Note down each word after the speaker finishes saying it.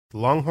The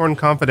Longhorn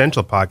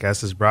Confidential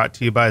podcast is brought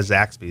to you by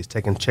Zaxby's,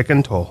 taking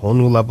chicken to a whole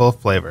new level of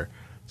flavor.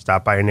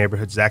 Stop by your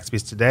neighborhood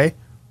Zaxby's today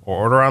or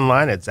order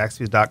online at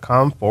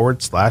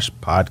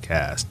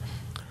zaxby's.com/podcast.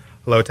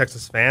 Hello,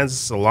 Texas fans.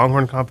 This is the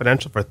Longhorn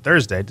Confidential for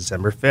Thursday,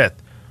 December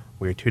 5th.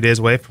 We are 2 days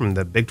away from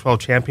the Big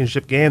 12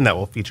 championship game that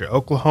will feature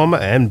Oklahoma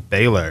and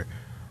Baylor.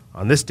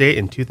 On this date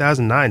in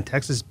 2009,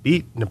 Texas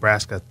beat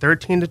Nebraska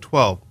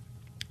 13-12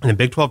 in a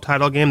Big 12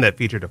 title game that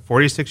featured a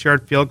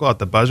 46-yard field goal at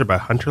the buzzer by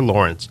Hunter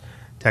Lawrence.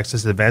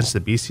 Texas advanced to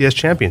the BCS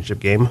championship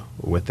game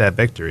with that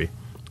victory.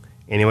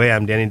 Anyway,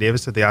 I'm Danny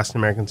Davis of the Austin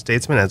American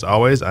Statesman. As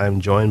always,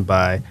 I'm joined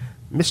by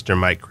Mr.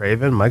 Mike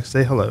Craven. Mike,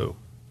 say hello.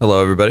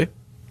 Hello, everybody.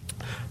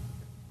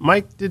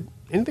 Mike, did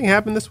anything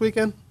happen this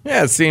weekend?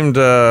 Yeah, it seemed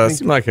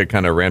like a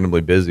kind of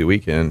randomly busy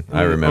weekend.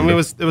 I remember. I mean,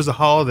 it was the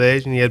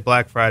holidays, and you had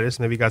Black Friday,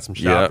 so maybe you got some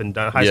shopping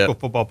done. High school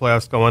football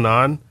playoffs going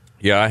on.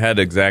 Yeah, I had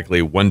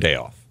exactly 1 day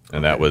off,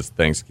 and that was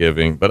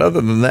Thanksgiving. But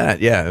other than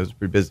that, yeah, it was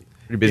pretty busy.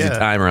 Pretty busy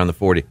time around the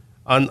 40.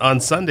 On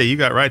Sunday, you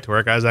got right to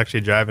work. I was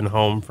actually driving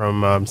home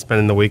from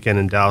spending the weekend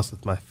in Dallas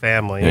with my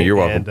family. Yeah, you're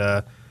welcome.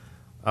 And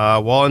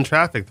while in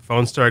traffic, the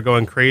phone started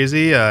going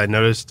crazy. I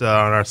noticed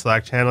on our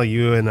Slack channel,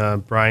 you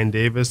and Brian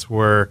Davis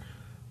were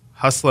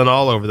hustling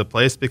all over the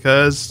place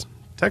because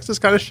Texas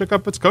kind of shook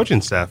up its coaching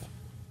staff.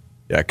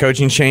 Yeah,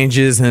 coaching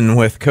changes, and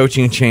with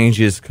coaching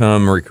changes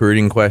come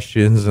recruiting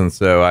questions, and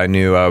so I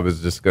knew I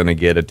was just going to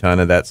get a ton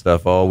of that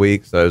stuff all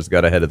week, so I just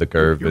got ahead of the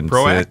curve and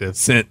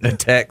sent a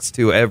text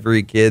to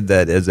every kid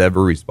that has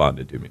ever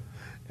responded to me.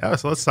 Yeah,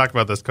 so let's talk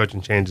about those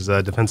coaching changes.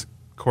 Defense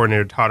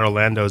coordinator Todd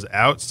Orlando's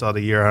out, saw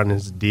the year on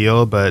his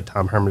deal, but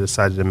Tom Herman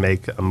decided to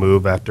make a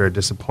move after a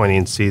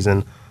disappointing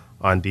season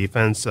on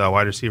defense.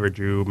 Wide receiver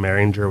Drew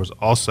Maringer was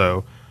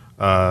also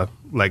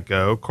let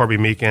go. Corby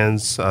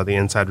Meekins, the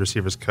inside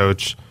receivers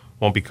coach,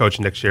 won't be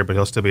coaching next year, but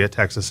he'll still be at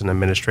Texas in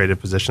administrative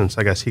position, so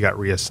I guess he got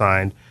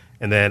reassigned.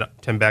 And then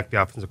Tim Beck,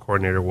 the offensive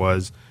coordinator,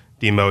 was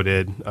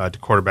demoted to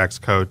quarterbacks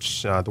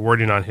coach. The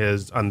wording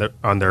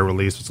on their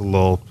release was a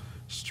little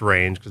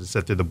strange because it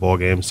said through the bowl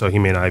game, so he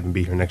may not even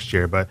be here next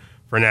year. But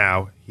for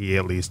now, he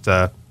at least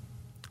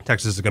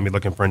Texas is going to be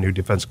looking for a new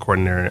defensive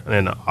coordinator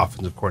and an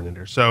offensive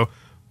coordinator. So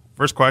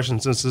first question,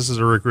 since this is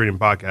a recruiting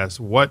podcast,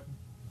 what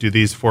do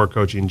these 4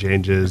 coaching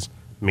changes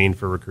mean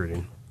for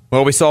recruiting?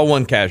 Well, we saw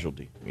one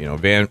casualty. You know,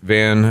 Van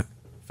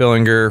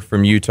Fillinger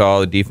from Utah,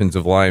 the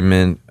defensive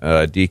lineman,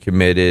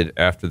 decommitted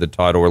after the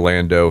Todd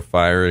Orlando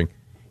firing.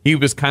 He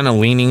was kind of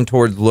leaning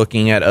towards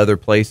looking at other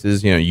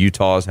places. You know,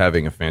 Utah is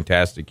having a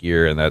fantastic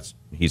year, and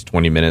he's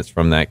 20 minutes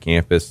from that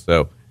campus.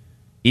 So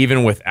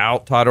even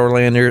without Todd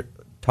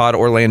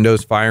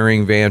Orlando's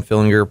firing, Van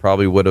Fillinger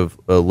probably would have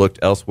looked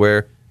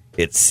elsewhere.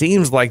 It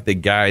seems like the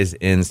guys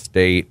in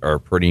state are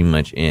pretty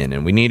much in,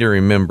 and we need to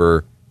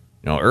remember,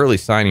 you know, early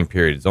signing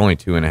period is only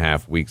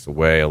 2.5 weeks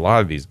away. A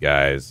lot of these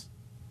guys,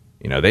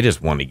 you know, they just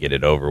want to get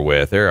it over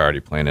with. They're already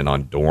planning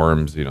on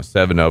dorms. You know,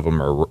 7 of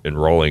them are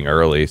enrolling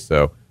early,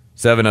 so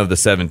 7 of the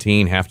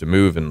 17 have to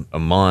move in a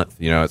month.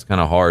 You know, it's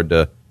kind of hard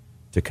to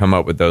come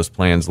up with those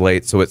plans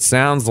late. So it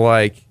sounds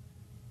like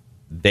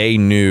they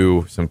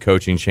knew some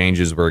coaching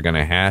changes were going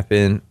to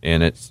happen,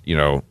 and it's, you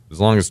know, as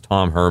long as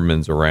Tom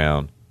Herman's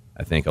around,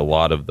 I think a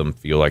lot of them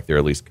feel like they're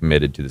at least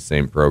committed to the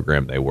same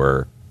program they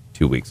were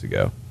 2 weeks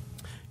ago.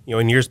 You know,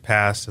 in years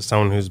past, as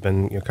someone who's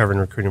been covering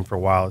recruiting for a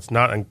while, it's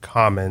not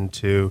uncommon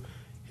to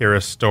hear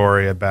a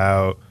story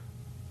about,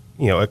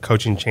 you know, a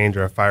coaching change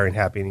or a firing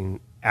happening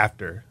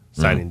after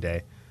signing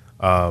day.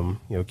 You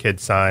know, kid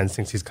signs,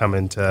 thinks he's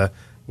coming to,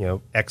 you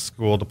know, X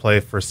school to play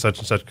for such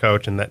and such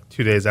coach, and that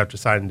 2 days after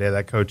signing day,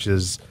 that coach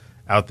is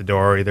out the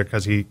door, either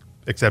because he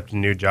accepted a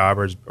new job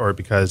or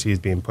because he's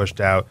being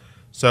pushed out.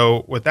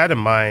 So with that in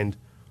mind,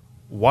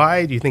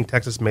 why do you think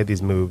Texas made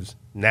these moves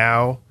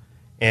now?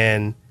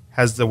 And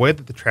has the way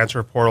that the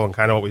transfer portal and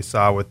kind of what we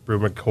saw with Brew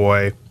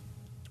McCoy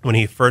when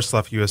he first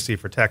left USC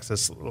for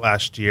Texas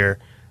last year,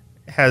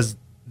 has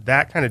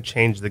that kind of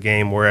changed the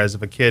game? Whereas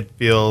if a kid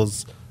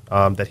feels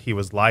that he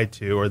was lied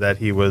to or that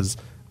he was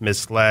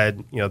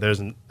misled, you know, there's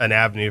an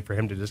avenue for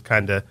him to just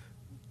kind of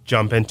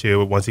jump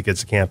into once he gets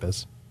to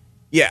campus.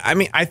 Yeah, I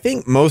mean, I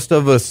think most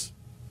of us,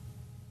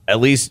 at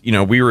least, you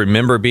know, we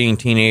remember being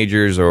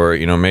teenagers, or,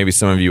 you know, maybe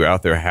some of you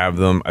out there have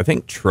them. I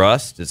think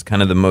trust is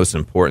kind of the most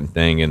important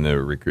thing in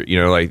the recruit.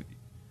 You know, like,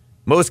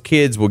 most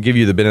kids will give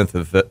you the benefit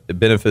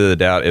of the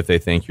doubt if they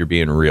think you're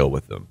being real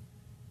with them.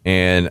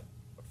 And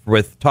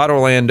with Todd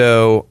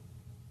Orlando,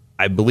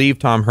 I believe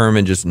Tom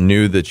Herman just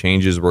knew the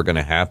changes were going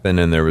to happen,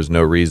 and there was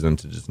no reason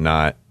to just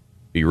not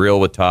be real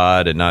with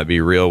Todd and not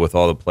be real with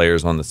all the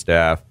players on the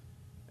staff,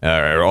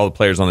 or all the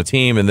players on the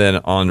team. And then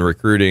on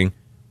recruiting,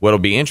 what'll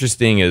be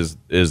interesting is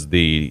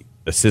the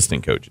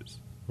assistant coaches.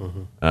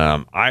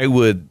 Mm-hmm. I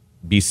would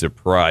be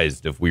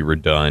surprised if we were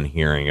done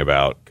hearing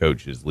about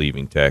coaches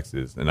leaving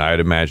Texas, and I'd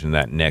imagine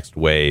that next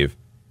wave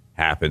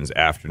happens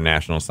after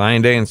National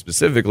Signing Day, and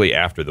specifically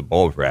after the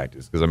bowl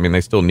practice, because, I mean, they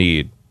still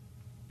need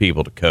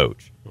people to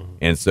coach. Mm-hmm.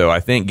 And so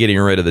I think getting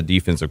rid of the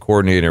defensive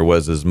coordinator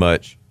was as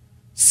much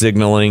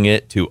signaling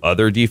it to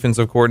other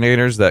defensive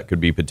coordinators that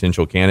could be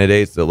potential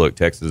candidates that, look,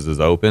 Texas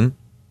is open,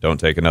 don't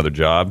take another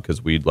job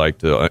because we'd like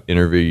to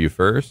interview you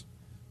first.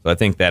 So I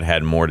think that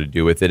had more to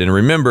do with it. And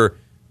remember,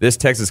 this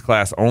Texas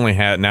class only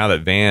had, now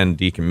that Van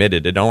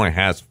decommitted, it only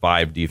has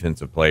 5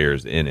 defensive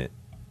players in it.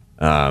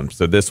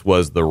 So this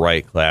was the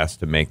right class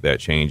to make that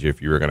change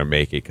if you were going to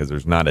make it, because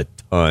there's not a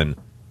ton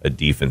of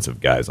defensive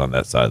guys on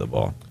that side of the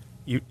ball.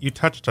 You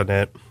touched on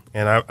it,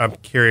 and I'm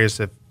curious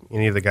if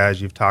any of the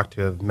guys you've talked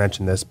to have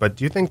mentioned this, but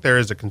do you think there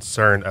is a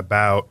concern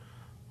about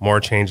more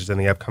changes in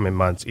the upcoming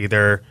months,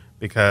 either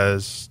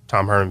because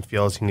Tom Herman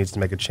feels he needs to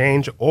make a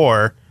change,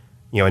 or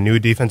a new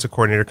defensive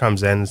coordinator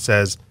comes in and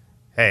says,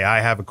 hey,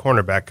 I have a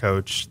cornerback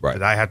coach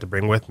that I have to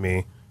bring with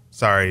me.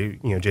 Sorry,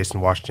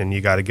 Jason Washington,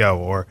 you got to go.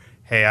 Or,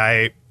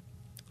 hey,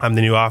 I'm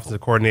the new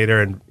offensive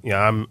coordinator, and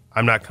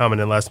I'm not coming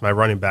unless my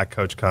running back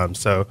coach comes.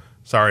 So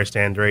sorry,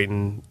 Stan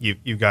Drayton,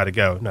 you got to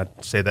go.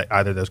 Not to say that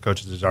either of those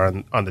coaches are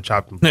on the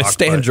chopping block.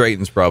 Stan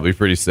Drayton's probably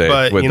pretty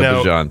safe with the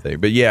Bijan thing.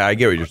 But yeah, I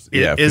get what you're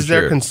saying. Yeah, is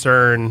there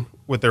concern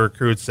with the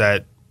recruits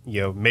that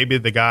maybe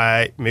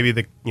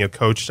the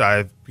coach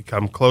I've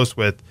become close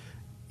with,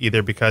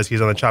 either because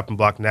he's on the chopping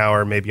block now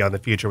or maybe on the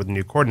future with a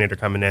new coordinator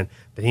coming in,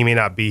 that he may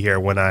not be here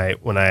when I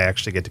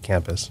actually get to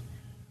campus?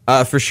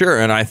 For sure,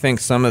 and I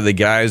think some of the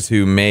guys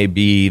who may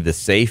be the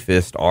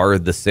safest are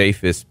the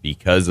safest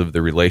because of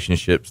the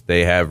relationships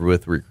they have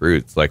with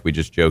recruits. Like we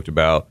just joked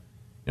about,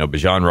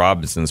 Bijan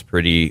Robinson's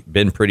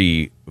been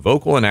pretty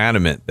vocal and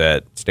adamant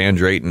that Stan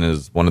Drayton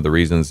is one of the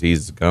reasons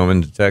he's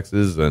coming to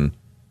Texas, and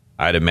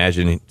I'd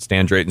imagine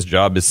Stan Drayton's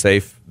job is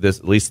safe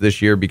at least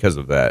this year because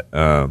of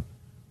that.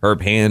 Herb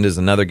Hand is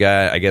another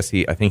guy. I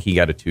think he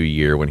got a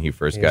 2-year when he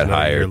first got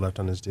hired. Year left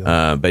on his deal.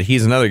 But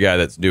he's another guy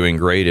that's doing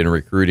great in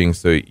recruiting.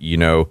 So you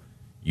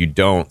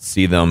don't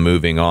see them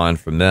moving on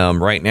from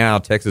them right now.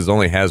 Texas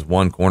only has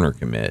one corner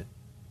commit,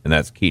 and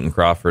that's Keaton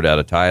Crawford out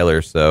of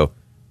Tyler. So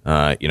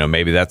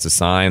maybe that's a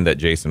sign that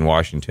Jason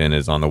Washington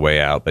is on the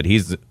way out. But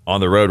he's on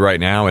the road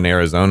right now in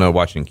Arizona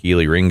watching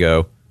Keely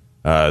Ringo,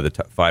 the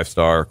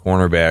 5-star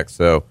cornerback.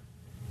 So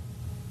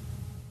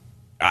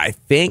I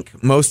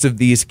think most of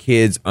these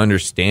kids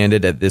understand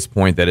it at this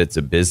point, that it's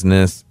a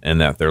business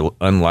and that they're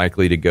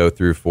unlikely to go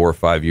through 4 or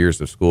 5 years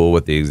of school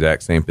with the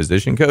exact same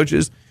position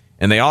coaches.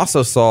 And they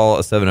also saw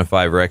a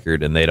 7-5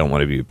 record, and they don't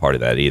want to be a part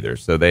of that either.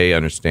 So they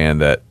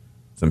understand that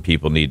some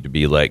people need to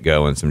be let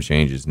go and some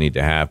changes need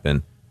to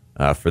happen.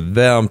 For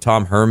them,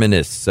 Tom Herman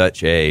is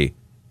such a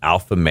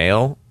alpha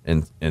male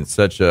and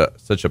such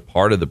a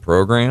part of the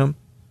program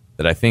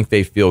that I think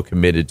they feel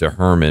committed to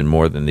Herman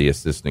more than the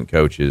assistant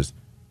coaches,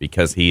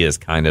 because he is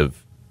kind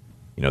of,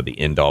 the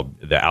end all,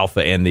 the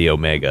alpha and the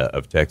omega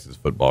of Texas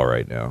football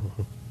right now.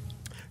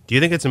 Do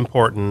you think it's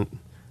important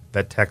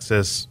that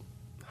Texas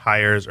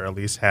hires, or at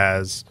least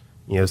has,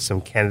 some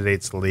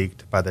candidates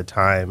leaked by the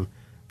time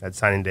that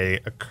signing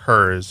day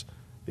occurs?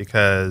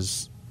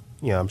 Because,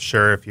 I'm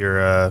sure if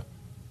you're a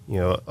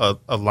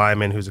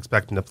lineman who's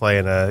expecting to play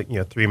in a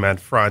 3-man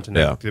front, and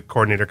the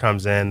coordinator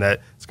comes in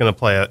that it's going to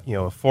play a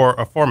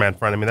 4-man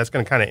front. I mean, that's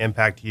going to kind of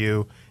impact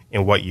you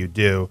in what you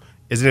do.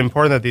 Is it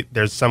important that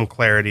there's some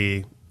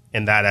clarity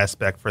in that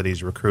aspect for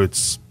these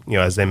recruits,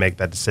 as they make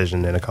that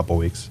decision in a couple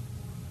weeks?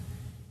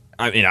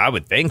 I mean, I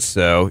would think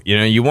so.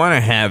 You want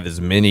to have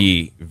as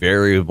many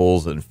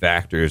variables and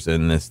factors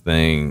in this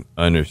thing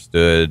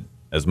understood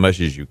as much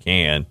as you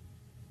can.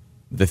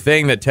 The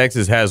thing that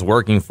Texas has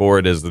working for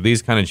it is that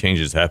these kind of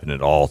changes happen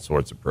at all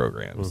sorts of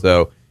programs. Mm-hmm.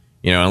 So,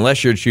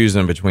 unless you're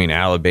choosing between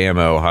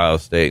Alabama, Ohio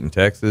State, and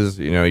Texas,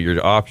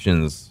 your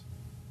options,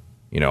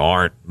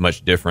 aren't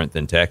much different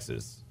than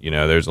Texas.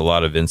 There's a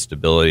lot of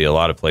instability a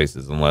lot of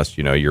places unless,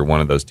 you're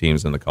one of those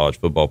teams in the college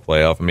football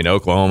playoff. I mean,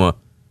 Oklahoma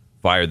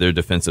fired their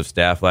defensive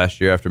staff last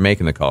year after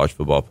making the college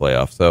football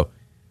playoff. So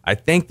I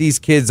think these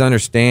kids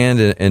understand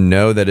and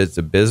know that it's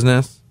a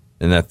business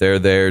and that they're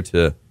there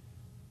to,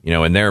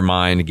 in their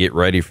mind, get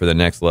ready for the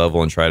next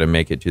level and try to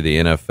make it to the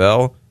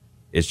NFL.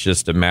 It's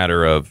just a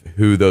matter of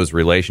who those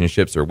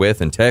relationships are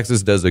with. And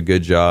Texas does a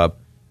good job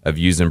of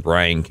using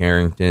Brian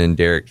Carrington,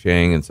 Derek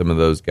Chang, and some of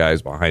those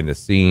guys behind the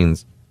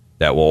scenes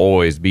that will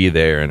always be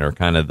there and are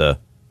kind of the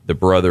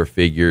brother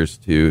figures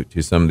to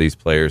some of these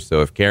players.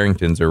 So if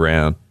Carrington's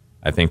around,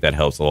 I think that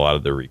helps a lot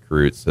of the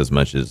recruits as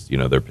much as,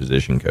 their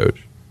position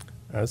coach.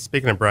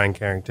 Speaking of Brian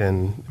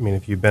Carrington, I mean,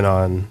 if you've been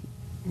on,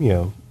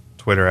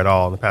 Twitter at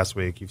all in the past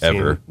week, you've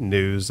seen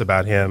news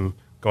about him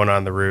going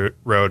on the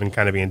road and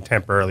kind of being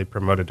temporarily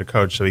promoted to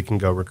coach so he can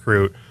go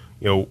recruit.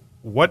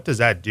 What does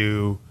that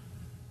do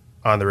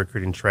on the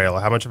recruiting trail?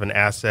 How much of an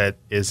asset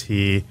is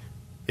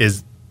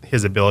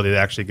his ability to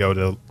actually go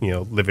to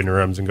living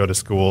rooms and go to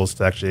schools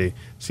to actually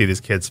see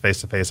these kids face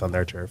to face on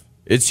their turf?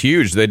 It's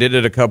huge. They did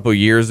it a couple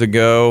years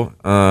ago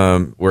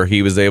where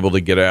he was able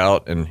to get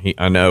out, and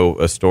I know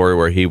a story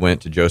where he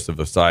went to Joseph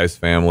Osai's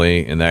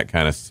family, and that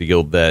kind of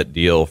sealed that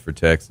deal for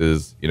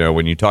Texas.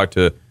 When you talk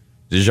to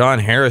Dejon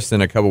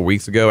Harrison a couple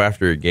weeks ago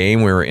after a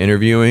game, we were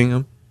interviewing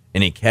him,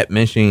 and he kept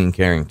mentioning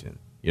Carrington.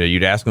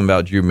 You'd ask him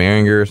about Drew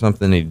Maringer or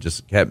something, he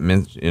just kept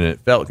mentioning, and it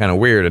felt kind of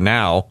weird. And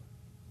now,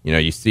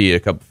 you see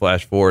a couple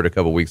flash forward a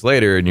couple weeks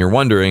later, and you're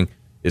wondering,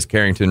 is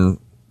Carrington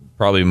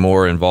probably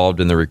more involved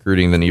in the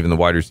recruiting than even the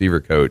wide receiver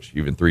coach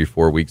even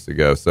 3-4 weeks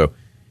ago. So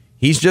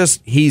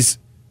he's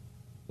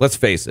let's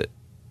face it,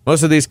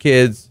 most of these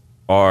kids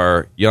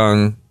are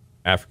young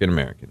African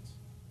Americans.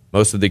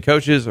 Most of the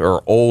coaches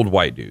are old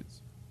white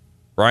dudes.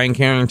 Brian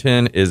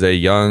Carrington is a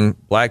young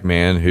black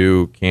man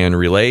who can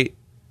relate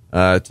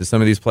to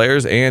some of these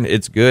players, and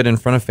it's good in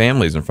front of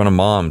families, in front of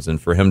moms, and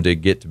for him to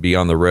get to be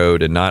on the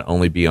road and not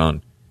only be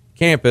on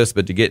campus,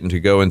 but to get to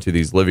go into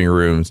these living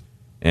rooms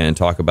and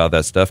talk about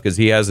that stuff, because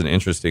he has an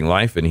interesting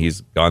life and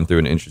he's gone through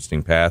an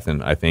interesting path,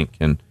 and I think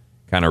can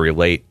kind of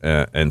relate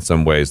in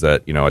some ways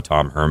that a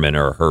Tom Herman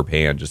or a Herb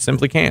Hand just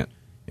simply can't.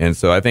 And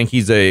so I think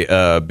he's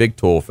a big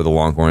tool for the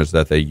Longhorns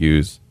that they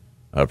use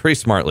pretty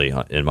smartly,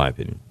 in my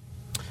opinion.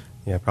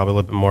 Yeah, probably a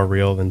little bit more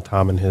real than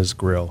Tom and his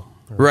grill.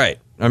 Right.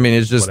 I mean,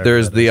 it's just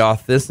there's the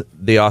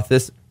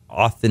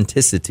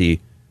authenticity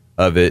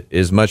of it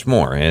is much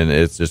more, and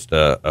it's just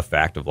a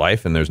fact of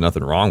life, and there's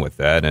nothing wrong with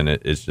that. And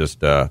it's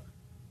just, I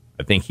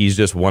think he's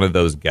just one of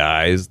those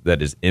guys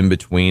that is in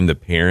between the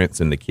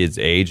parents and the kids'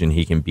 age, and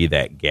he can be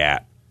that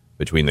gap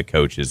between the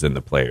coaches and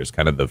the players,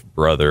 kind of the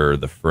brother, or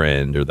the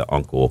friend, or the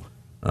uncle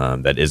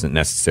that isn't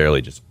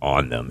necessarily just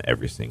on them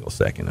every single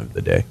second of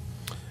the day.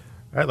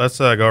 All right, let's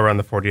go around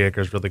the 40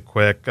 acres really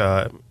quick.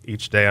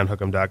 Each day on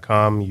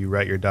hook'em.com, you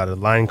write your dotted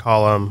line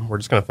column. We're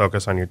just going to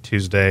focus on your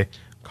Tuesday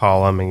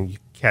column, and you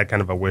had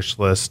kind of a wish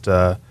list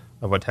of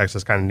what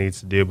Texas kind of needs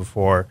to do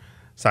before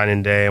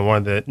signing day. And one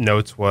of the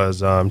notes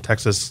was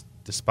Texas,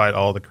 despite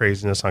all the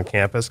craziness on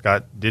campus,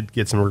 did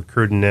get some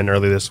recruiting in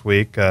early this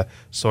week.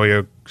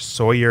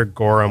 Sawyer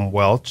Gorham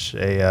Welch,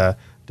 a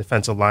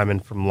defensive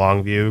lineman from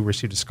Longview,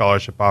 received a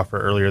scholarship offer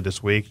earlier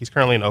this week. He's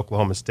currently in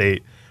Oklahoma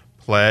State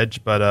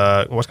pledge,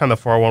 but what's kind of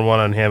the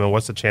 411 on him, and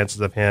what's the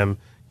chances of him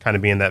kind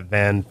of being that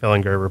Van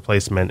Fillinger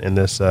replacement in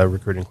this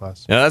recruiting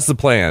class? Yeah, that's the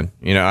plan.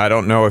 I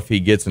don't know if he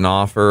gets an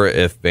offer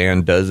if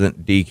Van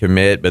doesn't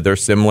decommit, but they're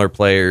similar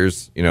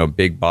players,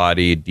 big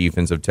body,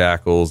 defensive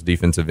tackles,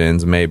 defensive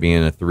ends, maybe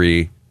in a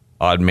 3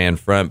 odd man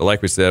front. But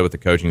like we said, with the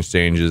coaching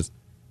changes,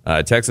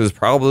 Texas is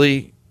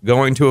probably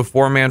going to a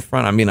 4-man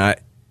front. I mean,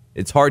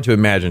 it's hard to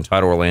imagine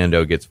Todd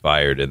Orlando gets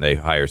fired and they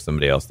hire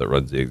somebody else that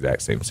runs the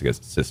exact same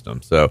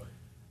system. So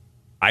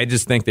I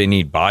just think they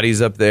need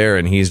bodies up there,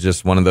 and he's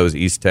just one of those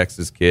East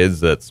Texas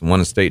kids that's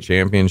won a state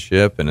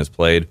championship and has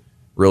played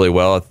really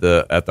well at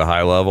the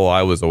high level.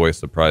 I was always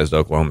surprised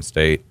Oklahoma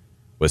State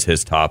was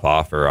his top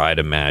offer. I'd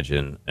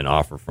imagine an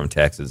offer from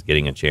Texas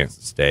getting a chance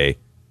to stay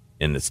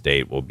in the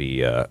state will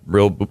be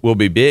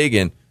big,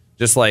 and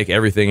just like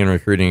everything in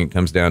recruiting, it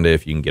comes down to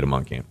if you can get them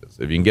on campus.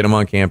 If you can get them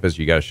on campus,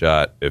 you got a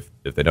shot. If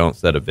they don't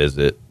set a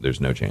visit,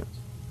 there's no chance.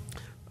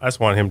 I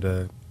just want him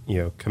to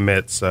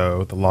commit,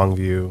 so the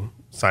Longview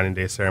signing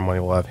day ceremony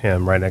will have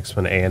him right next to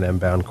an A&M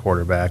bound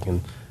quarterback and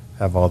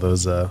have all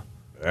those all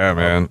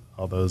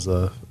those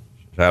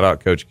shout out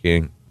Coach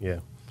King. Yeah,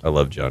 I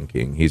love John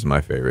King. He's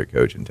my favorite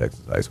coach in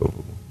Texas high school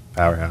football.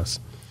 Powerhouse.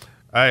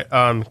 All right,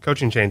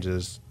 coaching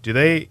changes, do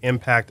they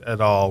impact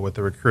at all with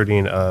the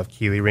recruiting of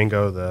Keely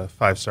Ringo, the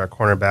 5-star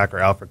cornerback, or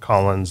Alfred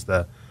Collins,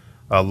 the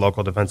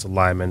local defensive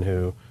lineman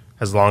who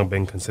has long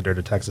been considered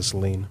a Texas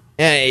lean?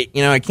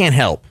 Yeah, I can't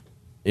help.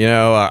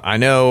 I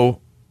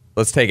know.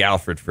 Let's take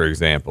Alfred, for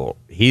example.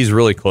 He's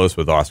really close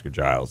with Oscar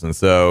Giles. And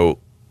so,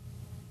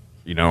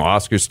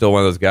 Oscar's still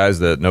one of those guys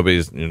that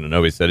nobody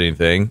said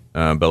anything.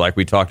 But like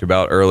we talked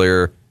about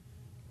earlier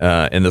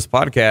in this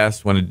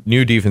podcast, when a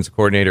new defensive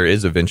coordinator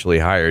is eventually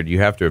hired, you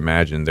have to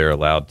imagine they're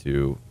allowed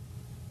to,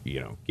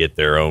 get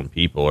their own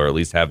people, or at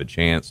least have a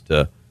chance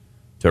to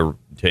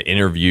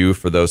interview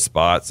for those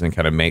spots and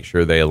kind of make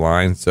sure they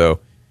align. So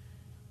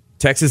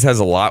Texas has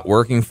a lot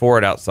working for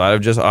it outside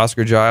of just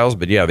Oscar Giles,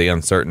 but yeah, the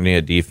uncertainty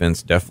of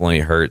defense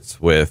definitely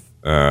hurts with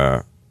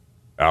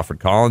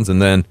Alfred Collins.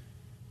 And then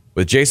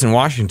with Jason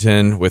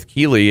Washington, with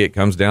Keely, it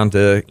comes down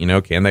to,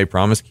 can they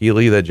promise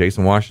Keely that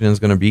Jason Washington is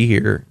going to be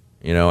here,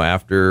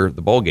 after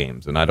the bowl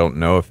games? And I don't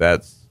know if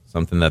that's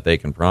something that they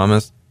can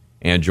promise.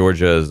 And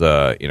Georgia is,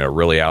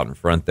 really out in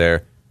front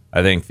there.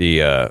 I think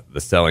the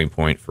selling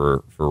point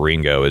for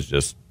Ringo is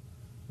just,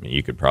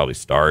 you could probably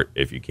start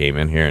if you came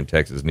in here and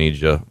Texas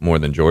needs you more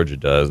than Georgia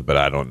does, but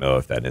I don't know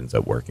if that ends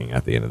up working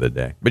at the end of the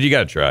day. But you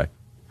got to try.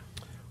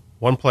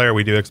 One player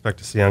we do expect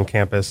to see on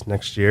campus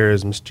next year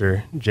is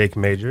Mr. Jake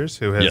Majors,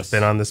 who has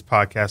been on this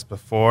podcast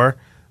before.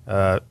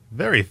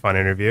 Very fun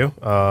interview.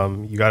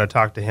 You got to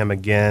talk to him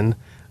again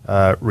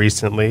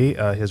recently.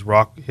 His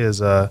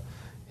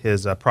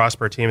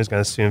Prosper team is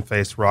going to soon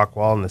face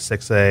Rockwall in the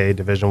 6A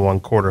Division I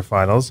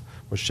quarterfinals,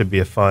 which should be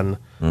a fun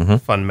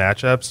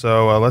matchup.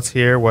 So let's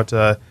hear what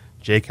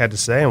Jake had to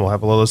say, and we'll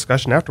have a little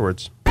discussion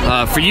afterwards.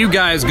 For you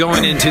guys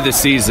going into the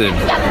season,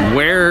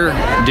 where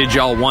did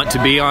y'all want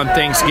to be on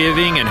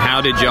Thanksgiving, and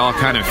how did y'all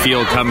kind of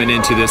feel coming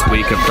into this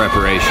week of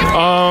preparation?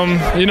 One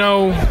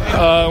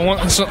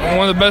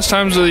of the best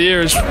times of the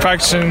year is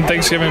practicing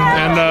Thanksgiving,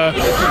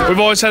 and we've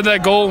always had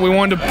that goal. We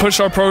wanted to push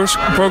our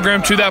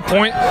program to that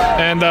point,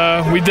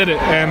 and we did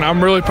it. And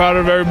I'm really proud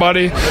of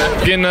everybody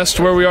getting us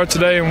to where we are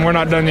today, and we're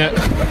not done yet.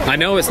 I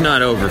know it's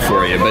not over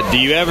for you, but do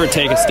you ever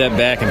take a step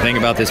back and think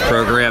about this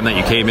program that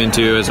you came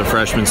into as a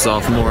freshman,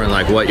 sophomore, and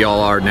like what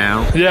y'all are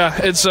now? Yeah,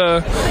 it's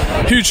a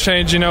huge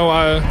change.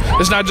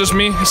 It's not just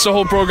me; it's the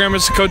whole program.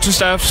 It's the coaching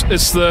staff.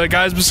 It's the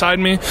guys beside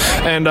me,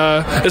 and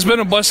it's been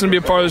a blessing to be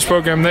a part of this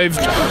program. They've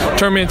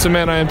turned me into the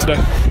man I am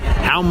today.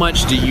 How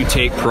much do you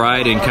take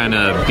pride in kind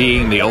of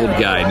being the old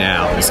guy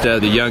now instead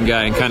of the young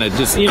guy, and kind of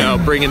just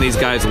bringing these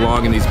guys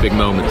along in these big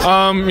moments?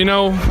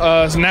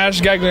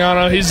 Nash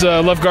Gagliano, he's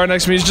a left guard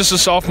next to me. He's just a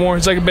sophomore.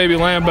 He's like a baby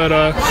lamb, but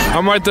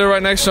I'm right there,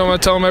 right next to him. I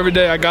tell him every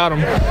day I got him,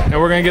 and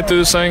we're gonna get through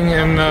this thing.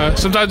 And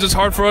sometimes it's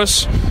hard for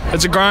us.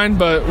 It's a grind,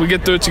 but we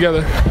get through it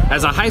together.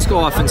 As a high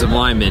school offensive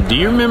lineman, do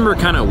you remember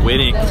kind of when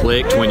it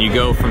clicked, when you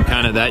go from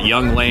kind of that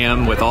young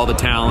lamb with all the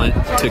talent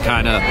to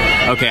kind of,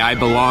 okay, I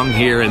belong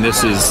here, and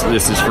this is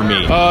for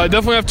me?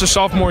 Definitely after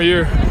sophomore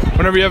year.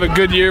 Whenever you have a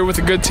good year with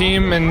a good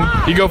team and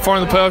you go far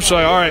in the playoffs, you're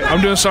like, all right,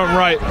 I'm doing something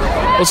right.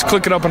 Let's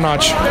click it up a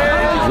notch.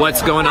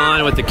 What's going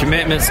on with the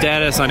commitment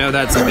status? I know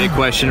that's a big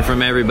question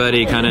from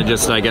everybody. Kind of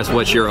just, I guess,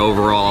 what's your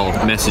overall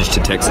message to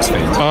Texas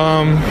fans?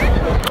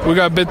 We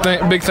got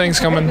big things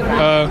coming.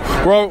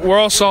 We're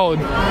all solid.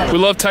 We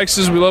love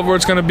Texas. We love where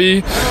it's going to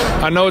be.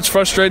 I know it's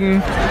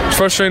frustrating. It's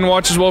frustrating to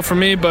watch as well for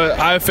me, but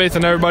I have faith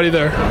in everybody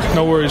there.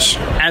 No worries.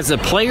 As a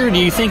player, do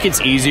you think it's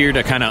easier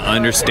to kind of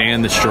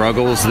understand the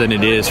struggles than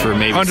it is for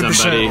maybe 100%.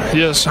 Somebody?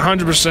 Yes,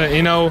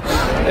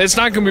 100%. It's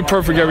not going to be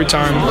perfect every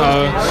time.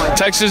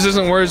 Texas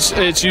isn't where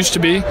it's used to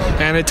be,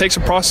 and it takes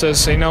a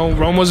process.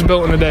 Rome wasn't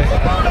built in a day.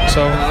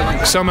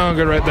 So, somehow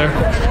good right there.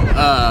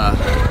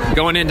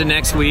 Going into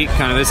next week,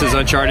 kind of this is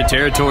uncharted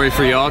territory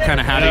for y'all.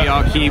 Kind of how do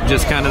y'all keep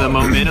just kind of the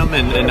momentum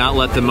and not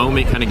let the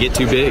moment kind of get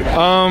too big?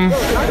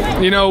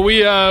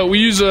 We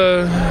use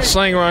a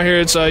slang around here.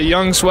 It's a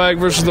young swag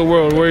versus the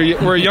world.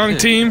 We're a young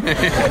team.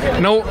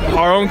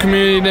 Our own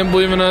community didn't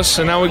believe in us,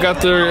 and now we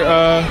got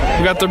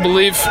their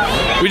belief.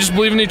 We just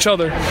believe in each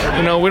other.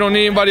 We don't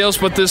need anybody else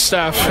but this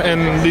staff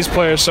and these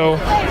players. So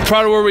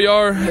proud of where we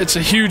are. It's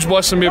a huge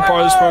blessing to be a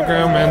part of this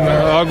program, and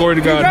all glory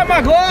to God.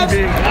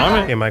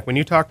 Hey, Mike, when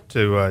you talked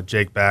to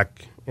Jake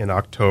back in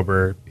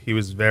October, he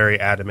was very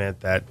adamant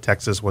that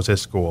Texas was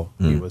his school.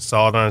 He was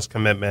solid on his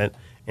commitment,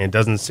 and it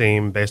doesn't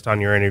seem, based on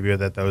your interview,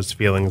 that those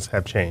feelings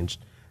have changed.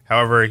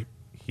 However,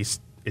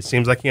 it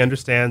seems like he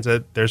understands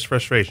that there's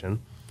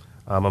frustration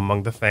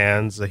among the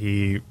fans.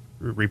 He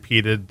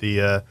repeated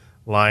the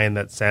line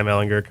that Sam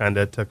Ehlinger kind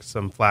of took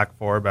some flack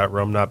for about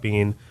Rome not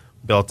being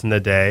built in a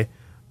day.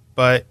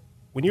 But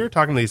when you were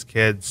talking to these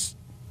kids,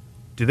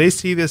 do they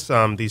see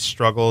these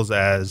struggles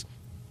as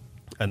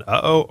an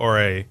or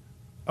a,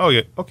 oh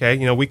yeah,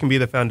 okay, we can be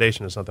the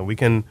foundation of something. We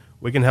can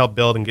help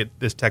build and get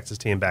this Texas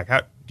team back.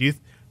 How do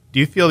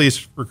you feel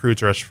these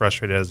recruits are as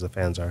frustrated as the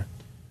fans are?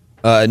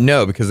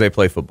 No, because they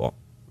play football.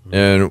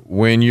 And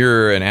when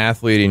you're an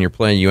athlete and you're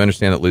playing, you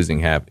understand that losing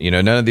happens.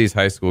 None of these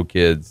high school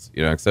kids,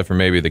 except for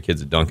maybe the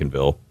kids at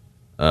Duncanville,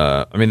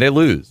 they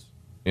lose.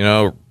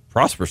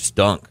 Prosper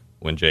stunk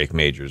when Jake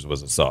Majors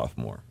was a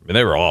sophomore.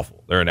 They were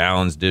awful. They're in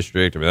Allen's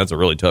district. that's a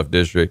really tough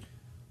district.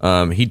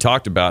 He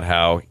talked about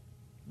how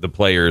the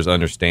players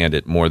understand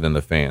it more than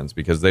the fans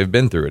because they've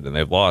been through it and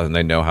they've lost, and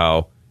they know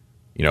how,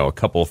 a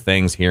couple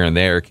things here and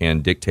there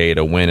can dictate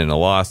a win and a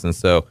loss. And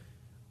so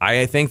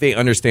I think they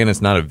understand it's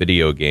not a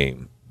video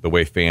game the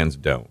way fans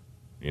don't.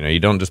 You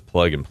don't just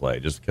plug and play.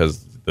 Just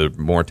because the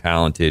more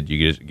talented,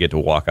 you get to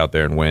walk out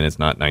there and win. It's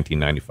not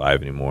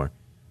 1995 anymore.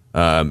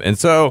 And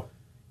so,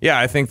 yeah,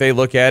 I think they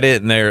look at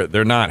it and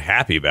they're not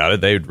happy about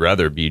it. They'd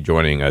rather be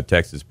joining a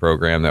Texas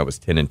program that was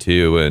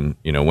 10-2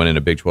 and winning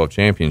a Big 12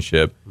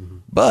 championship. Mm-hmm.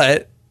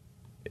 But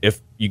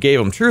if you gave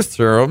them truth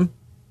serum,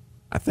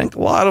 I think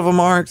a lot of them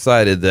are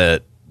excited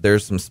that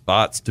there's some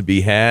spots to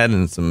be had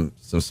and some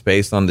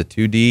space on the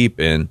too deep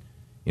and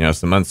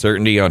some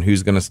uncertainty on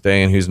who's going to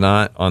stay and who's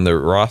not on the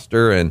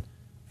roster. And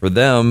for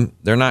them,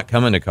 they're not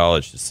coming to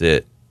college to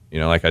sit.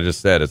 Like I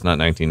just said, it's not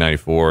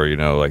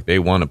 1994. They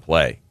want to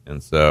play,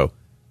 and so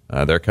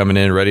they're coming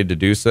in ready to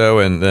do so.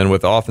 And then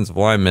with offensive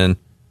linemen,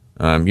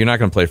 you're not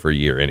going to play for a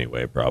year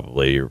anyway.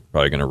 Probably you're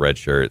probably going to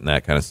redshirt and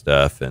that kind of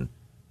stuff. And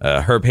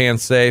Herb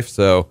Hand's safe,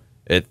 so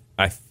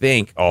I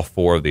think all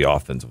four of the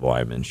offensive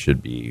linemen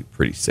should be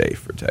pretty safe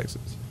for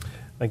Texas.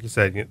 Like you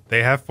said,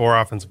 they have 4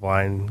 offensive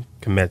line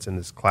commits in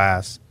this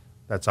class.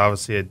 That's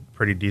obviously a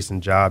pretty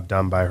decent job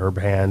done by Herb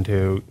Hand,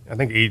 who I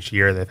think each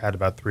year they've had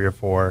about 3 or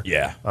 4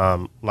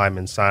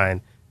 linemen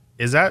sign.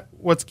 Is that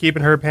what's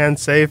keeping Herb Hand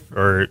safe,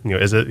 or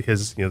is it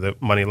his the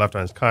money left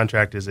on his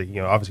contract? Is it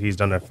obviously he's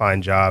done a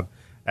fine job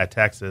at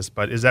Texas,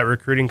 but is that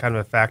recruiting kind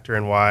of a factor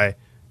in why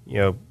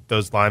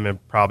those linemen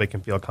probably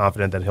can feel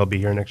confident that he'll be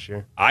here next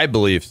year? I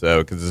believe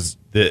so, because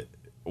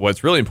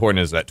what's really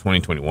important is that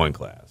 2021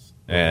 class.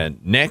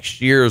 And next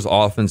year's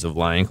offensive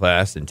line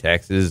class in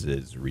Texas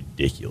is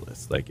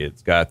ridiculous. Like,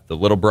 it's got the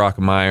little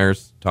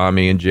Brockenmeyers,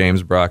 Tommy and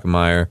James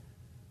Brockenmeyer.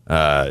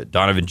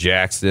 Donovan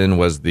Jackson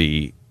was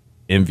the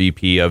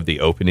MVP of the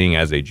opening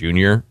as a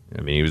junior.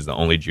 I mean, he was the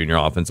only junior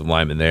offensive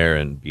lineman there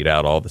and beat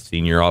out all the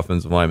senior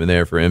offensive linemen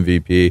there for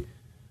MVP.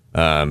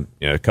 A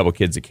couple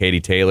kids at Katie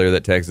Taylor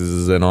that Texas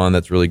is in on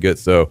that's really good.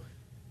 So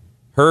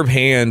Herb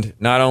Hand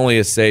not only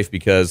is safe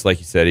because, like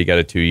you said, he got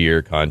a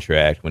 2-year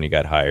contract when he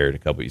got hired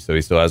so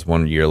he still has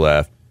 1 year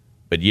left.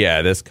 But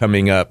yeah, this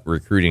coming up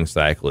recruiting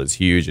cycle is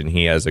huge, and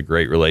he has a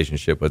great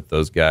relationship with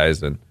those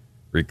guys. And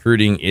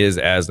recruiting is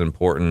as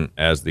important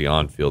as the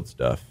on-field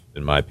stuff,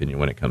 in my opinion,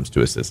 when it comes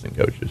to assistant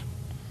coaches.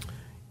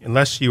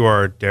 Unless you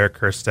are Derek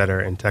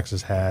Kerstetter and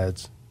Texas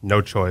has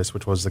no choice,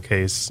 which was the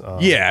case.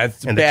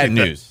 It's bad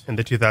news. In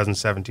the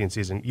 2017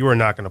 season, you were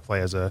not going to play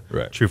as a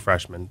true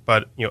freshman.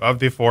 But of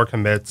the 4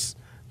 commits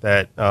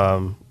that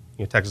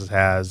Texas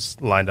has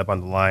lined up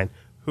on the line,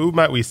 who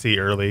might we see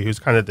early? Who's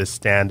kind of the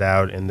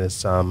standout in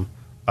this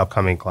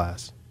upcoming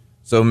class?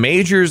 So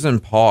Majors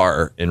and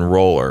Parr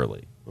enroll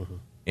early. Mm-hmm.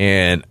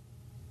 And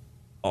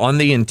on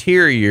the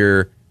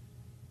interior,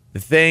 the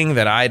thing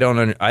that I don't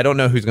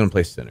know who's going to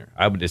play center.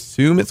 I would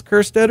assume it's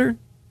Kerstetter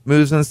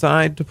moves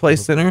inside to play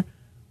center,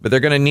 but they're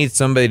going to need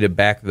somebody to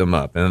back them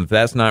up. And if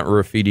that's not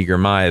Rafidi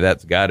Girmay,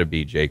 that's got to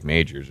be Jake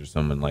Majors or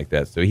someone like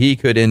that. So he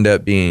could end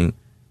up being,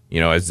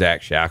 a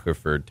Zach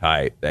Shackelford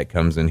type that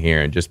comes in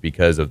here, and just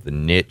because of the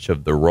niche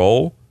of the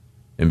role,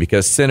 and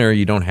because center,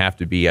 you don't have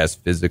to be as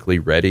physically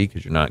ready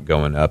because you're not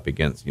going up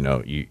against,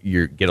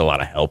 you get a lot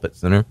of help at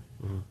center.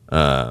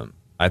 Mm-hmm.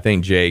 I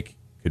think Jake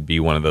could be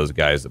one of those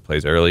guys that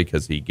plays early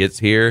because he gets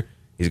here,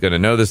 he's going to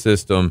know the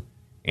system,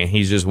 and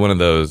he's just one of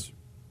those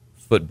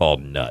football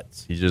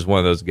nuts. He's just one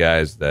of those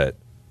guys that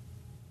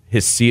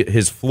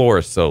his floor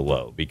is so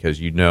low because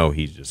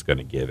he's just going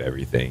to give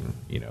everything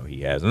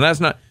he has. And that's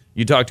not,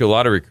 you talk to a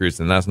lot of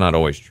recruits, and that's not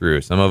always true.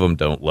 Some of them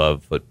don't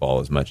love football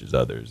as much as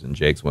others, and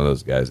Jake's one of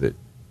those guys that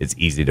it's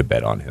easy to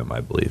bet on him,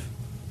 I believe.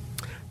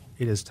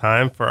 It is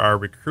time for our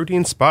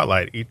recruiting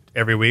spotlight.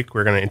 Every week,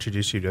 we're going to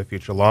introduce you to a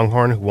future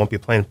Longhorn who won't be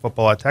playing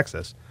football at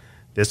Texas.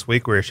 This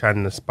week, we're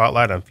shining the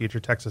spotlight on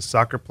future Texas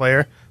soccer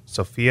player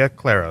Sophia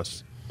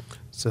Claros.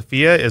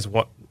 Sophia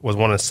was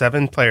one of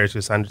 7 players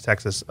who signed to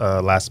Texas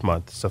last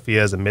month.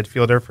 Sophia is a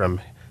midfielder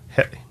from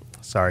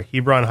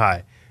Hebron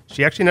High.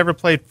 She actually never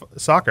played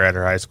soccer at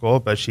her high school,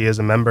 but she is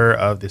a member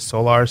of the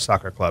Solar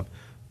Soccer Club.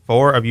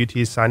 4 of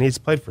UT's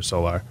signees played for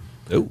Solar.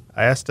 Ooh.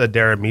 I asked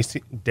Derek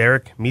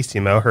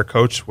Misimo, her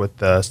coach with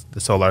the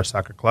Solar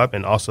Soccer Club,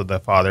 and also the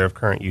father of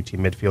current UT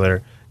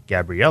midfielder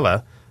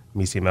Gabriella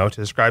Misimo, to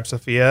describe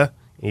Sophia,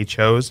 and he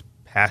chose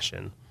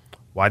passion.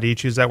 Why did he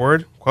choose that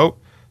word? Quote,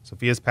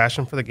 Sophia's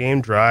passion for the game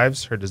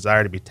drives her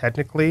desire to be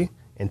technically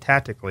and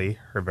tactically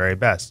her very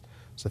best.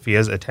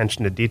 Sophia's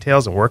attention to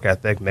details and work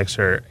ethic makes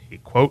her a,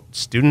 quote,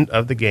 student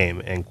of the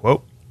game, end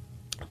quote.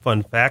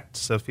 Fun fact,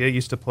 Sophia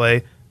used to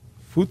play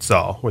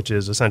futsal, which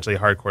is essentially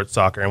hardcourt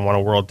soccer, and won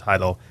a world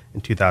title in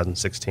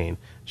 2016.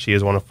 She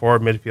is one of 4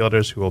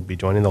 midfielders who will be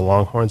joining the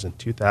Longhorns in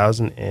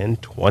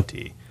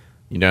 2020.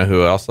 You know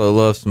who also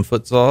loves some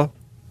futsal?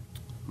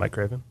 Mike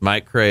Craven?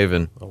 Mike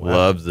Craven. Oh, wow.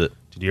 Loves it.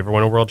 Did you ever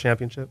win a world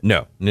championship?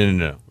 No.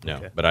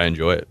 Okay. But I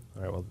enjoy it.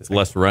 All right, well, it's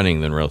less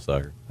running than real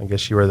soccer. I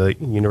guess you were the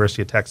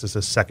University of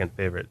Texas's second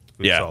favorite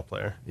futsal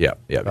player. Yeah.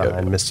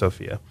 And Miss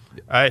Sophia.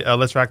 All right,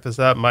 let's wrap this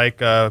up.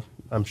 Mike,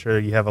 I'm sure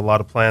you have a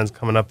lot of plans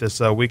coming up this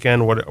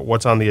weekend.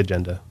 What's on the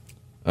agenda?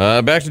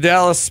 Back to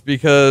Dallas,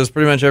 because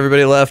pretty much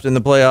everybody left in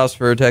the playoffs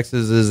for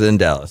Texas is in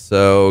Dallas.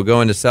 So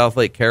going to South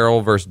Lake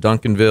Carroll versus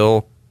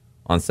Duncanville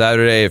on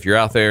Saturday. If you're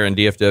out there in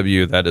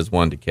DFW, that is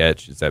one to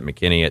catch. It's at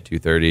McKinney at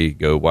 2:30.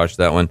 Go watch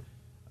that one.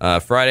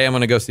 Friday, I'm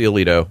going to go see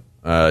Alito.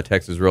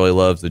 Texas really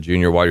loves the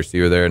junior wide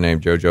receiver there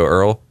named JoJo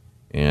Earl,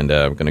 and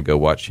I'm going to go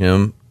watch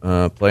him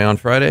play on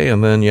Friday.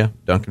 And then,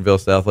 Duncanville,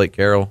 South Lake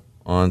Carroll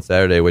on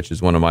Saturday, which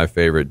is one of my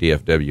favorite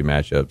DFW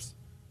matchups,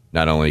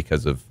 not only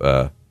because of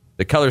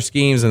the color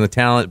schemes and the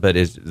talent, but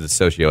the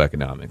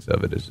socioeconomics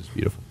of it is just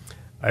beautiful.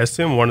 I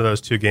assume one of those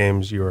 2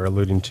 games you were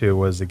alluding to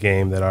was the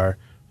game that our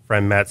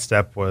friend Matt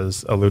Stepp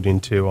was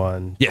alluding to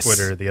on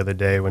Twitter the other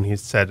day when he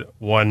said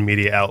one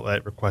media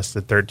outlet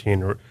requested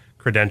 13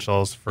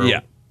 credentials for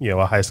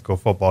a high school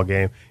football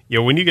game.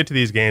 When you get to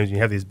these games and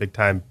you have these big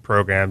time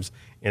programs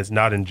and it's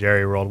not in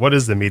Jerry World, what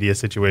is the media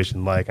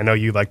situation like? I know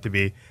you like to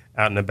be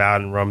out and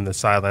about and roaming the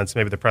sidelines.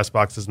 Maybe the press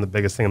box isn't the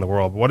biggest thing in the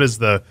world. But what is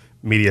the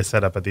media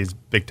setup at these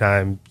big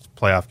time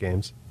playoff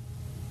games?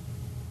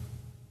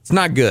 It's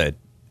not good.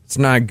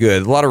 A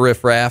lot of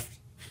riffraff.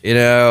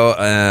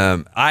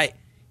 And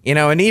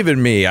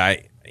even me,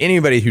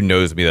 anybody who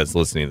knows me that's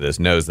listening to this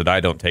knows that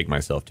I don't take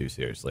myself too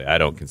seriously. I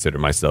don't consider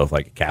myself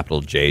like a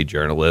capital J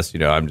journalist.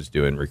 I'm just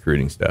doing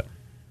recruiting stuff.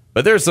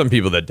 But there's some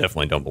people that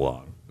definitely don't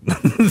belong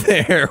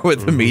there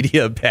with the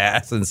media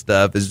pass and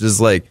stuff. It's just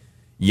like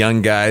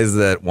young guys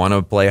that want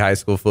to play high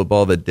school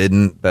football that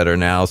didn't, that are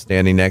now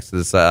standing next to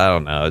the side. I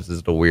don't know. It's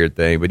just a weird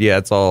thing. But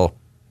it's all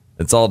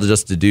It's all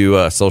just to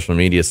do social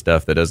media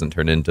stuff that doesn't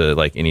turn into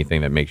like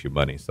anything that makes you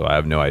money. So I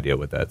have no idea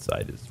what that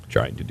site is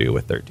trying to do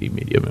with 13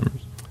 media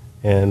members.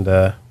 And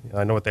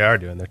I know what they are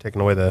doing. They're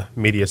taking away the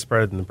media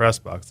spread in the press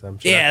box. I'm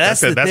sure Yeah,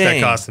 that's going to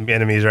cost some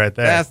enemies right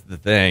there. That's the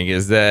thing,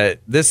 is that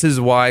this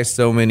is why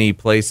so many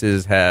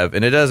places have,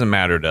 and it doesn't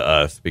matter to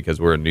us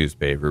because we're a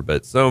newspaper,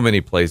 but so many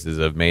places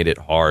have made it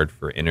hard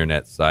for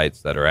internet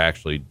sites that are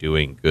actually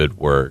doing good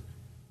work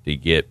to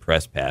get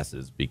press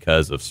passes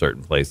because of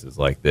certain places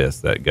like this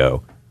that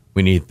go,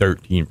 we need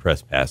 13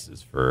 press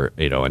passes for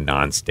a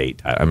non-state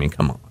title. I mean,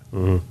 come on.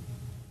 Mm-hmm.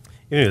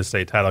 You need a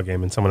state title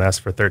game, and someone asks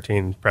for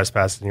 13 press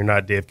passes, and you're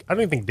not Dave. I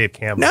don't even think Dave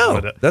Campbell.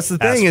 No, that's the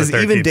thing is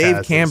even Dave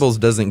passes. Campbell's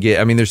doesn't get.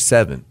 I mean, there's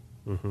 7.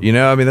 Mm-hmm.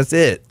 I mean that's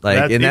it.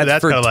 Like,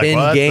 that's for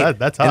 10 games.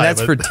 That's high, and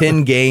that's for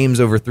 10 games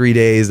over 3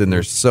 days. And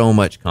there's so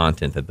much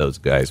content that those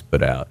guys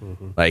put out.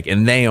 Mm-hmm. Like,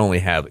 and they only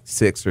have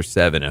 6 or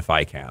 7 if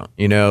I count.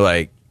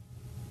 Like,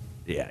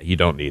 yeah, you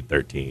don't need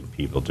 13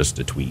 people just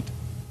to tweet.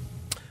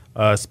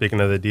 Speaking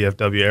of the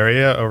DFW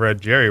area, over at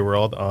Jerry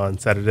World on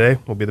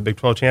Saturday will be the Big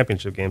 12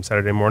 championship game.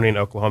 Saturday morning,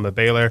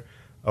 Oklahoma-Baylor.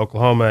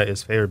 Oklahoma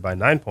is favored by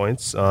 9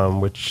 points,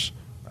 which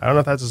I don't know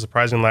if that's a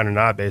surprising line or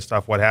not based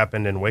off what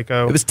happened in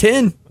Waco. It was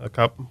 10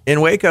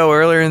 in Waco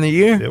earlier in the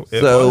year.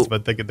 It was,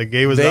 but the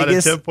game was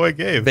Vegas, not a 10-point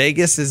game.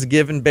 Vegas has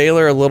given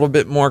Baylor a little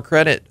bit more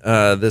credit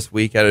this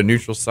week at a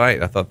neutral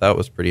site. I thought that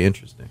was pretty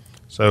interesting.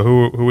 So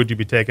who would you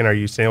be taking? Are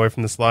you staying away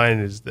from this line?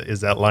 Is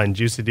that line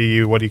juicy to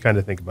you? What do you kind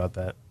of think about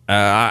that?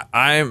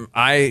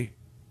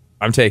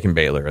 I'm taking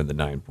Baylor in the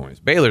 9 points.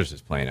 Baylor's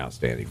just playing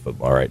outstanding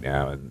football right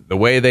now, and the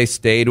way they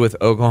stayed with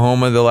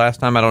Oklahoma the last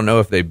time, I don't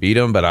know if they beat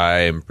them, but I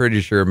am pretty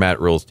sure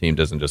Matt Rule's team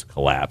doesn't just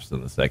collapse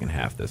in the second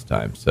half this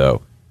time.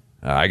 So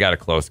I got a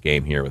close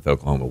game here with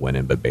Oklahoma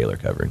winning, but Baylor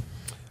covering.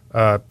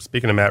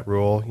 Speaking of Matt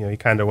Rule, he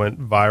kind of went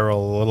viral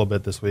a little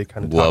bit this week,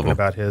 kind of talking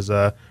about his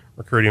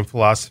recruiting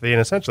philosophy,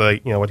 and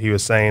essentially, what he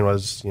was saying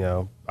was,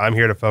 I'm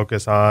here to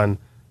focus on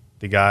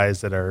the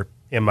guys that are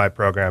in my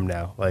program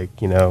now. Like,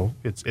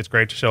 it's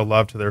great to show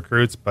love to the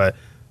recruits, but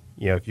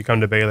if you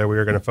come to Baylor, we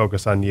are going to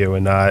focus on you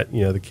and not,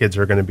 the kids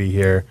who are going to be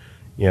here,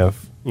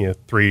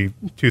 3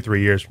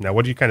 years from now.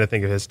 What do you kind of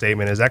think of his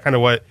statement? Is that kind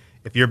of what,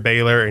 if you're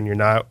Baylor and you're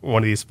not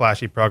one of these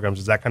flashy programs,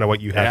 is that kind of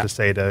what you have to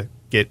say to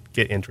get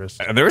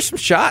interest? There were some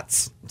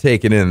shots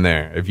taken in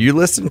there. If you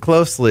listen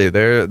closely,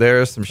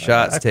 there are some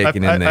shots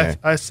taken in there.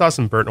 I saw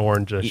some burnt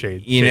orange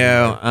shade.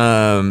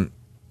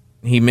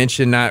 He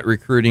mentioned not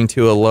recruiting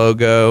to a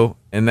logo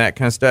and that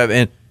kind of stuff.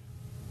 And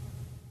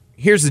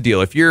here's the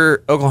deal. If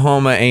you're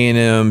Oklahoma,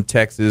 A&M,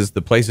 Texas,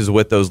 the places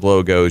with those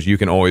logos, you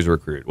can always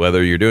recruit.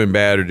 Whether you're doing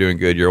bad or doing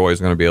good, you're always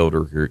going to be able to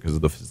recruit because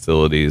of the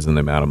facilities and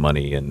the amount of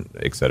money and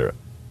et cetera.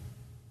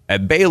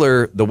 At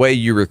Baylor, the way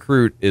you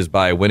recruit is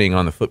by winning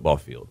on the football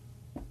field.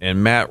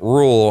 And Matt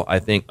Rule, I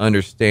think,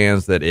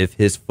 understands that if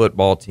his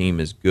football team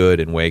is good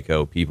in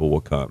Waco, people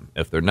will come.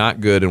 If they're not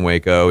good in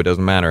Waco, it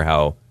doesn't matter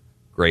how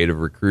great of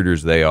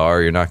recruiters they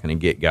are, you're not going to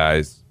get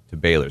guys to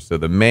Baylor. So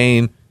the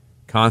main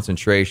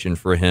concentration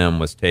for him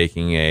was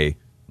taking a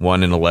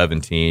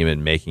 1-11 team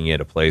and making it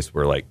a place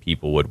where like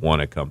people would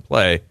want to come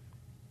play.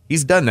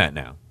 He's done that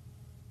now,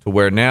 to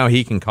where now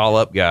he can call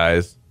up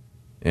guys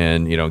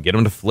and get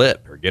them to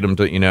flip or get them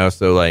to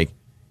so like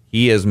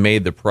he has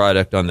made the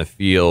product on the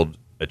field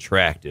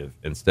attractive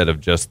instead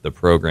of just the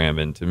program.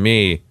 And to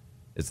me,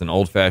 it's an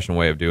old-fashioned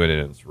way of doing it,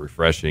 and it's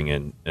refreshing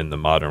in the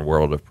modern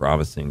world of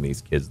promising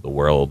these kids the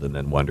world and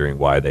then wondering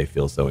why they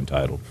feel so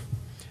entitled.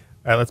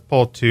 All right, let's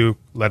pull 2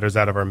 letters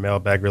out of our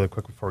mailbag really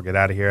quick before we get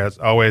out of here. As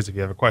always, if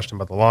you have a question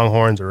about the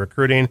Longhorns or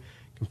recruiting, you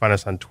can find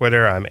us on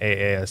Twitter. I'm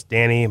AAS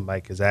Danny.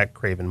 Mike is at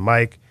Craven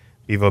Mike.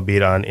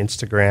 VivoBeat on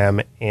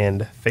Instagram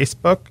and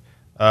Facebook.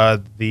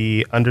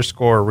 The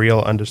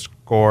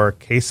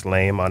 _real_case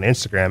lame on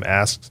Instagram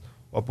asks,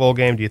 what bowl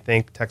game do you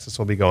think Texas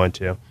will be going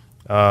to?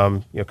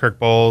 Kirk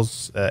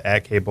Bowles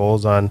at K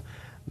Bowles on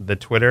the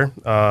Twitter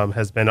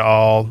has been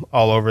all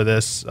over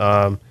this.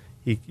 I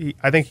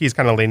think he's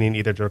kind of leaning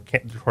either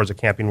towards a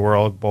Camping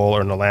World Bowl or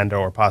an Orlando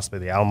or possibly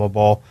the Alamo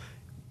Bowl.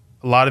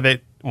 A lot of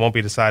it won't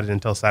be decided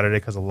until Saturday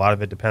because a lot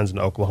of it depends on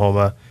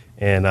Oklahoma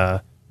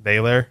and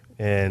Baylor,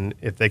 and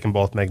if they can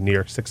both make New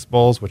York Six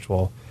Bowls, which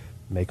will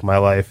make my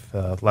life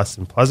less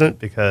than pleasant,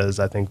 because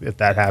I think if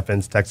that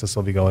happens, Texas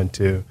will be going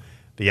to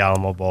the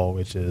Alamo Bowl,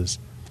 which is,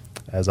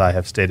 as I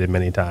have stated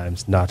many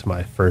times, not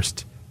my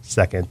first,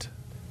 second,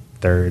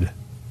 third,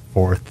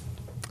 fourth,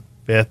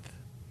 fifth,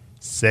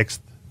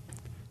 sixth,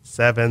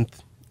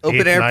 seventh,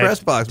 open air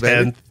press box,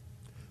 10th,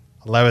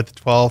 11th,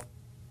 12th,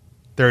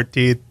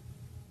 13th.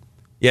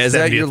 Yeah, is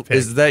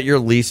that your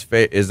least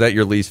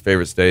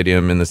favorite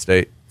stadium in the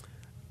state?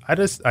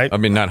 I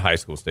mean, not high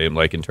school stadium,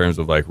 like in terms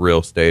of like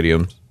real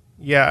stadiums.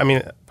 Yeah, I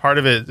mean, part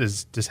of it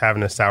is just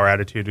having a sour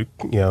attitude,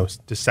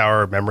 just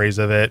sour memories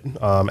of it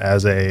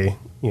as a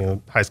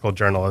high school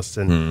journalist,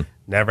 and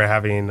never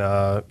having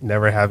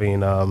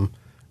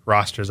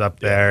rosters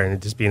up there, and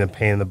it just being a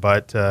pain in the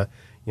butt to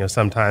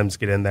sometimes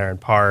get in there and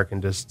park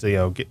and just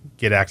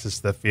get access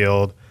to the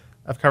field.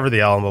 I've covered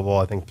the Alamo Bowl,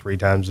 I think, 3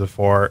 times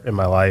before in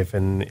my life,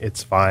 and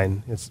it's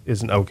fine.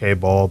 It's an okay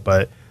bowl,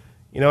 but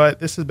you know what?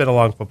 This has been a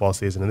long football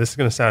season, and this is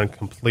going to sound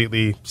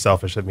completely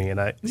selfish of me, and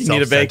you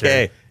need a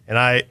vacay, and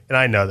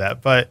I know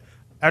that. But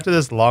after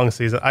this long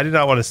season, I do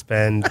not want to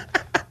spend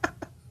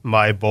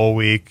my bowl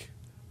week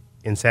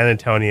in San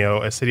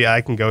Antonio, a city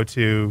I can go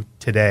to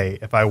today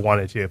if I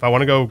wanted to. If I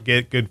want to go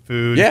get good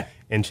food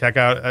and check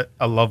out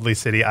a lovely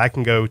city, I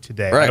can go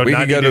today. Right, we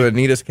can go to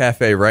Anita's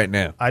Cafe right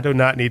now. I do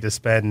not need to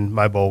spend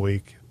my bowl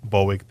week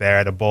there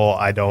at a bowl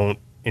I don't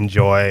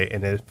enjoy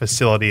in a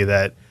facility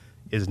that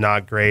is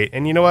not great.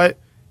 And you know what?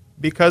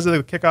 Because of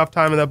the kickoff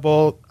time of that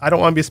bowl, I don't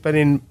want to be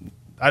spending.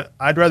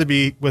 I'd rather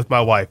be with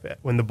my wife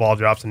when the ball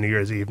drops on New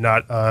Year's Eve,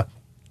 not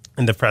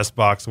in the press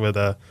box with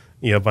a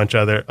bunch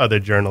of other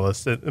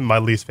journalists. My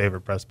least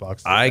favorite press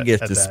box. I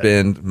get to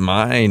spend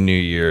my New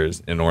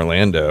Year's in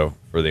Orlando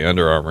for the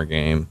Under Armour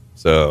game,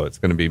 so it's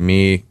going to be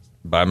me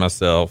by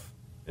myself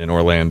in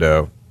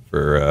Orlando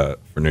for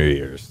New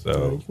Year's.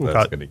 So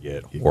that's going to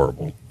get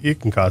horrible. You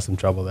can cause some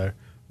trouble there.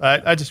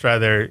 I just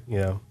rather,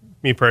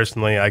 me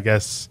personally, I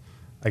guess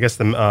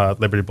the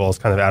Liberty Bowl is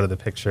kind of out of the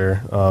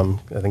picture. I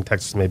think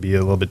Texas may be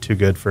a little bit too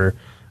good for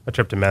a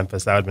trip to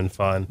Memphis. That would have been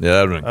fun. Yeah,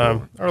 that would have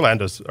been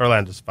cool.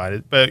 Orlando's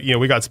fine. But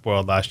we got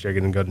spoiled last year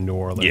getting to go to New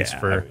Orleans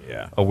for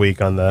a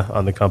week on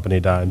the company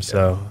dime.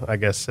 So I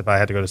guess if I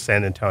had to go to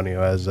San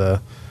Antonio as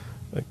a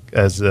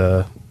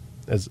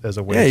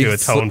way to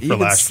atone for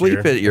last year, you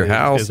could sleep at your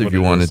house if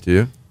you wanted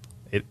to.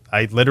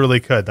 I literally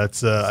could.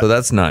 So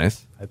that's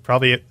nice. I'd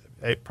probably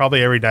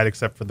every night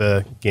except for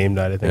the game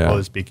night. I think we'll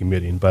just be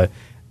commuting. But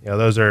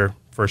those are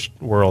first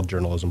world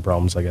journalism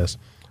problems, I guess.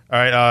 All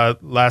right,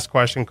 last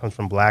question comes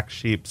from Black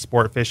Sheep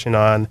Sport Fishing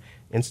on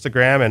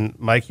Instagram. And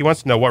Mike, he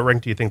wants to know, what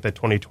rank do you think the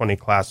 2020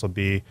 class will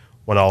be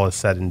when all is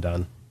said and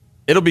done?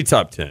 It'll be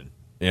top 10.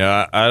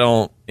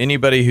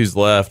 Anybody who's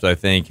left, I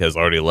think, has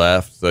already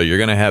left. So you're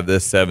going to have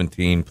this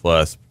 17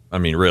 plus,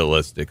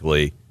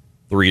 realistically,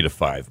 3 to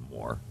 5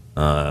 more.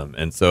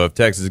 And so if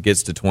Texas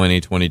gets to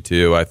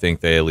 2022, I think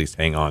they at least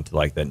hang on to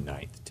like the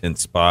 9th, 10th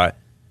spot.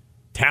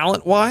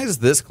 Talent-wise,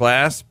 this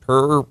class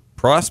per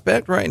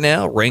prospect right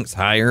now ranks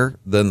higher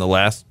than the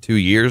last 2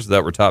 years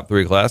that were top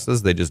 3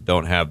 classes. They just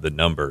don't have the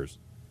numbers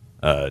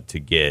to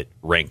get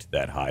ranked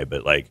that high.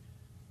 But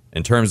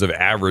in terms of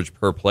average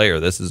per player,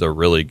 this is a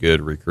really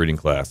good recruiting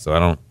class. So I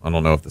don't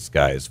know if the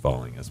sky is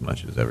falling as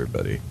much as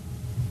everybody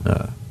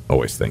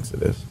always thinks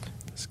it is.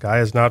 The sky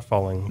is not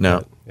falling.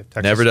 No,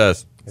 never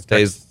does.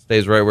 It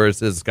stays right where it is.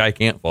 The sky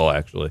can't fall,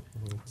 actually.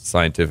 It's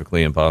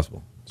scientifically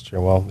impossible. It's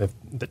true. Well, if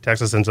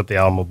Texas ends up the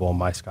Alamo Bowl,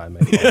 my sky may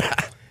fall.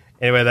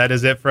 Anyway, that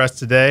is it for us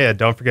today.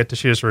 Don't forget to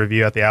shoot us a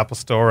review at the Apple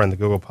Store and the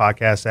Google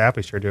Podcast app.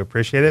 We sure do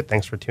appreciate it.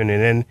 Thanks for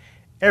tuning in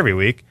every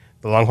week.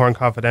 The Longhorn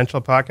Confidential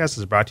podcast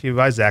is brought to you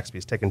by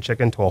Zaxby's, taking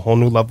chicken to a whole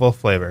new level of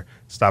flavor.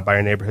 Stop by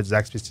your neighborhood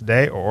Zaxby's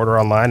today or order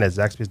online at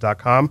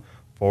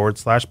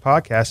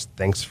zaxbys.com/podcast.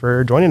 Thanks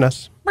for joining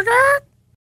us.